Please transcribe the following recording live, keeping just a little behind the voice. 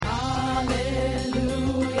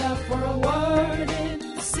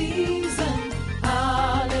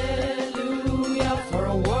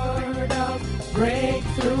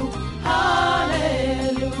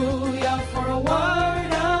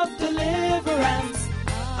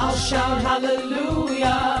shout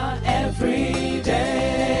hallelujah every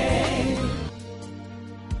day.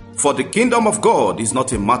 For the kingdom of God is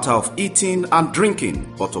not a matter of eating and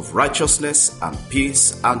drinking, but of righteousness and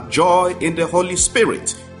peace and joy in the Holy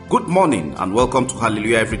Spirit. Good morning and welcome to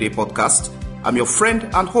Hallelujah Everyday Podcast. I'm your friend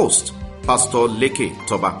and host, Pastor Leke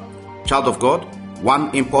Toba. Child of God,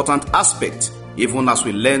 one important aspect, even as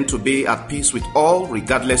we learn to be at peace with all,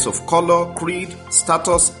 regardless of color, creed,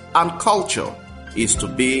 status, and culture, is to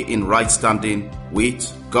be in right standing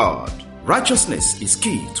with God. Righteousness is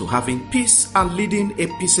key to having peace and leading a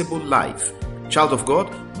peaceable life. Child of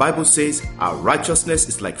God, Bible says our righteousness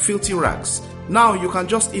is like filthy rags. Now you can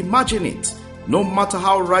just imagine it. No matter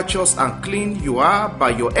how righteous and clean you are by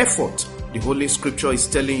your effort, the Holy Scripture is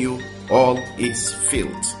telling you all is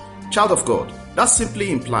filth. Child of God, that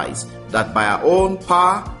simply implies that by our own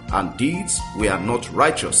power and deeds, we are not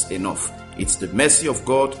righteous enough. It's the mercy of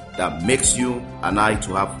God that makes you and I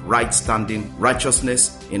to have right standing,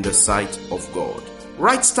 righteousness in the sight of God.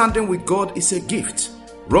 Right standing with God is a gift.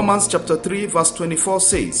 Romans chapter 3 verse 24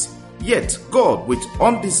 says, "Yet God with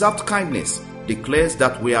undeserved kindness declares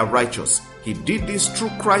that we are righteous. He did this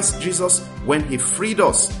through Christ Jesus when He freed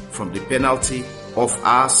us from the penalty of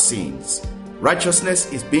our sins."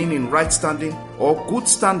 Righteousness is being in right standing or good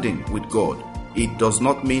standing with God. It does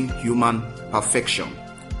not mean human perfection.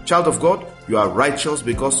 Child of God, you are righteous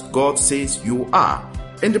because God says you are.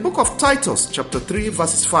 In the book of Titus chapter 3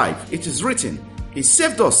 verses 5, it is written, "He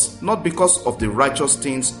saved us not because of the righteous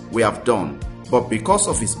things we have done, but because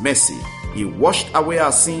of His mercy. He washed away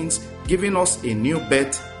our sins, giving us a new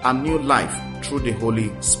birth and new life through the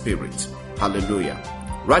Holy Spirit." Hallelujah.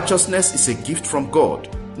 Righteousness is a gift from God,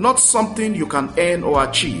 not something you can earn or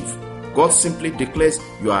achieve. God simply declares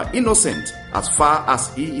you are innocent as far as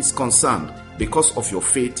He is concerned because of your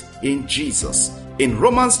faith in Jesus. In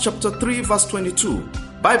Romans chapter 3 verse 22,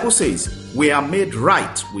 Bible says, "We are made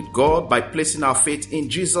right with God by placing our faith in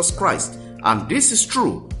Jesus Christ. And this is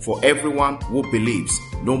true for everyone who believes,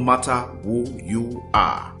 no matter who you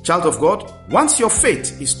are." Child of God, once your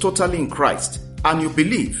faith is totally in Christ and you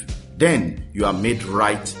believe, then you are made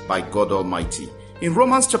right by God Almighty. In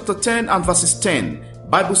Romans chapter 10 and verses 10,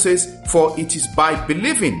 Bible says, "For it is by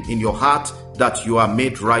believing in your heart that you are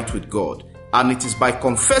made right with God, and it is by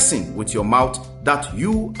confessing with your mouth that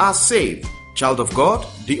you are saved." Child of God,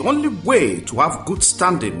 the only way to have good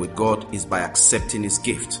standing with God is by accepting His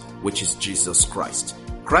gift, which is Jesus Christ.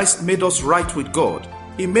 Christ made us right with God.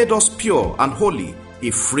 He made us pure and holy.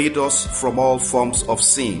 He freed us from all forms of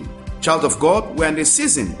sin. Child of God, we're in a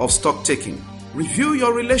season of stock taking. Review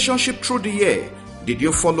your relationship through the year. Did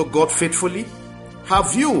you follow God faithfully?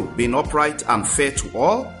 Have you been upright and fair to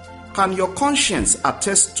all? Can your conscience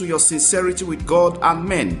attest to your sincerity with God and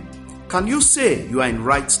men? Can you say you are in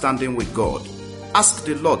right standing with God? Ask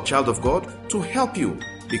the Lord, child of God, to help you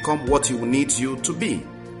become what He needs you to be.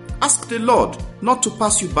 Ask the Lord not to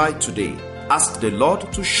pass you by today. Ask the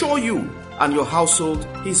Lord to show you and your household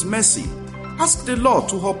His mercy. Ask the Lord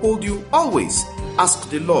to uphold you always. Ask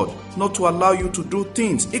the Lord not to allow you to do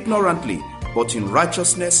things ignorantly, but in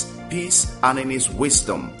righteousness, peace, and in His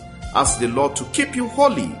wisdom. Ask the Lord to keep you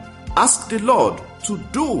holy. Ask the Lord to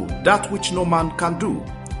do that which no man can do.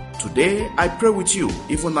 Today, I pray with you,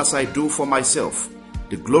 even as I do for myself.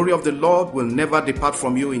 The glory of the Lord will never depart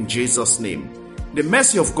from you in Jesus' name. The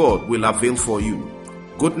mercy of God will avail for you.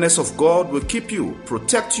 Goodness of God will keep you,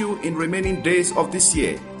 protect you in remaining days of this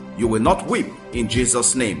year. You will not weep in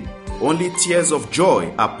Jesus' name. Only tears of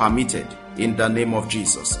joy are permitted in the name of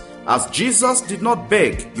Jesus. As Jesus did not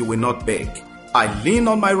beg, you will not beg. I lean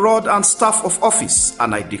on my rod and staff of office,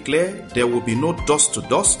 and I declare there will be no dust to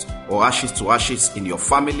dust or ashes to ashes in your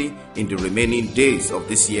family in the remaining days of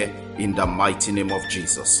this year, in the mighty name of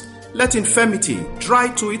Jesus. Let infirmity dry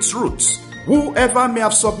to its roots. Whoever may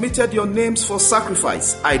have submitted your names for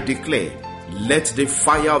sacrifice, I declare, let the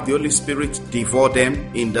fire of the Holy Spirit devour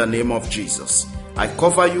them in the name of Jesus. I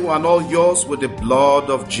cover you and all yours with the blood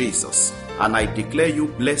of Jesus, and I declare you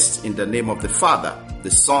blessed in the name of the Father, the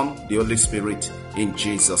Son, the Holy Spirit, in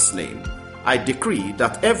Jesus' name. I decree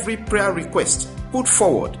that every prayer request put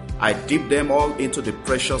forward, I dip them all into the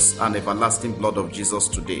precious and everlasting blood of Jesus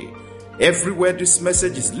today. Everywhere this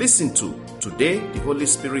message is listened to, today the Holy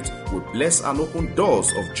Spirit will bless and open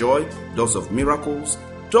doors of joy, doors of miracles,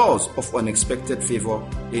 doors of unexpected favor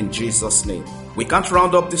in Jesus' name. We can't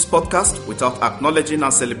round up this podcast without acknowledging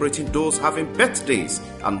and celebrating those having birthdays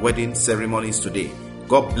and wedding ceremonies today.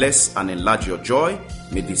 God bless and enlarge your joy.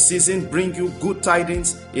 May the season bring you good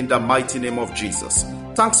tidings in the mighty name of Jesus.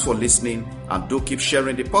 Thanks for listening, and do keep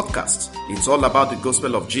sharing the podcast. It's all about the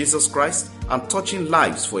gospel of Jesus Christ and touching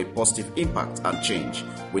lives for a positive impact and change.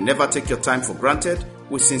 We never take your time for granted.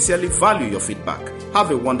 We sincerely value your feedback.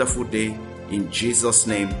 Have a wonderful day. In Jesus'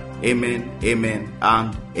 name, amen, amen,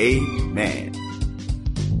 and amen.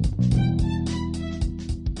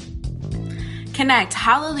 Connect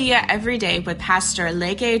Hallelujah every day with Pastor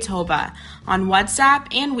Leke Toba on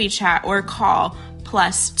WhatsApp and WeChat or call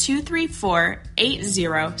 +234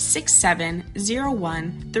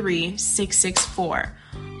 8067013664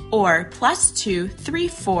 or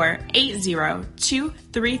 +234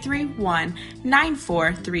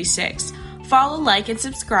 8023319436. Follow, like, and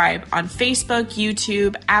subscribe on Facebook,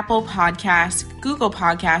 YouTube, Apple Podcasts, Google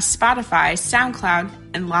Podcasts, Spotify, SoundCloud,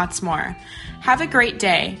 and lots more. Have a great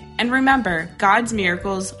day, and remember, God's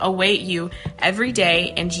miracles await you every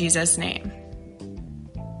day in Jesus' name.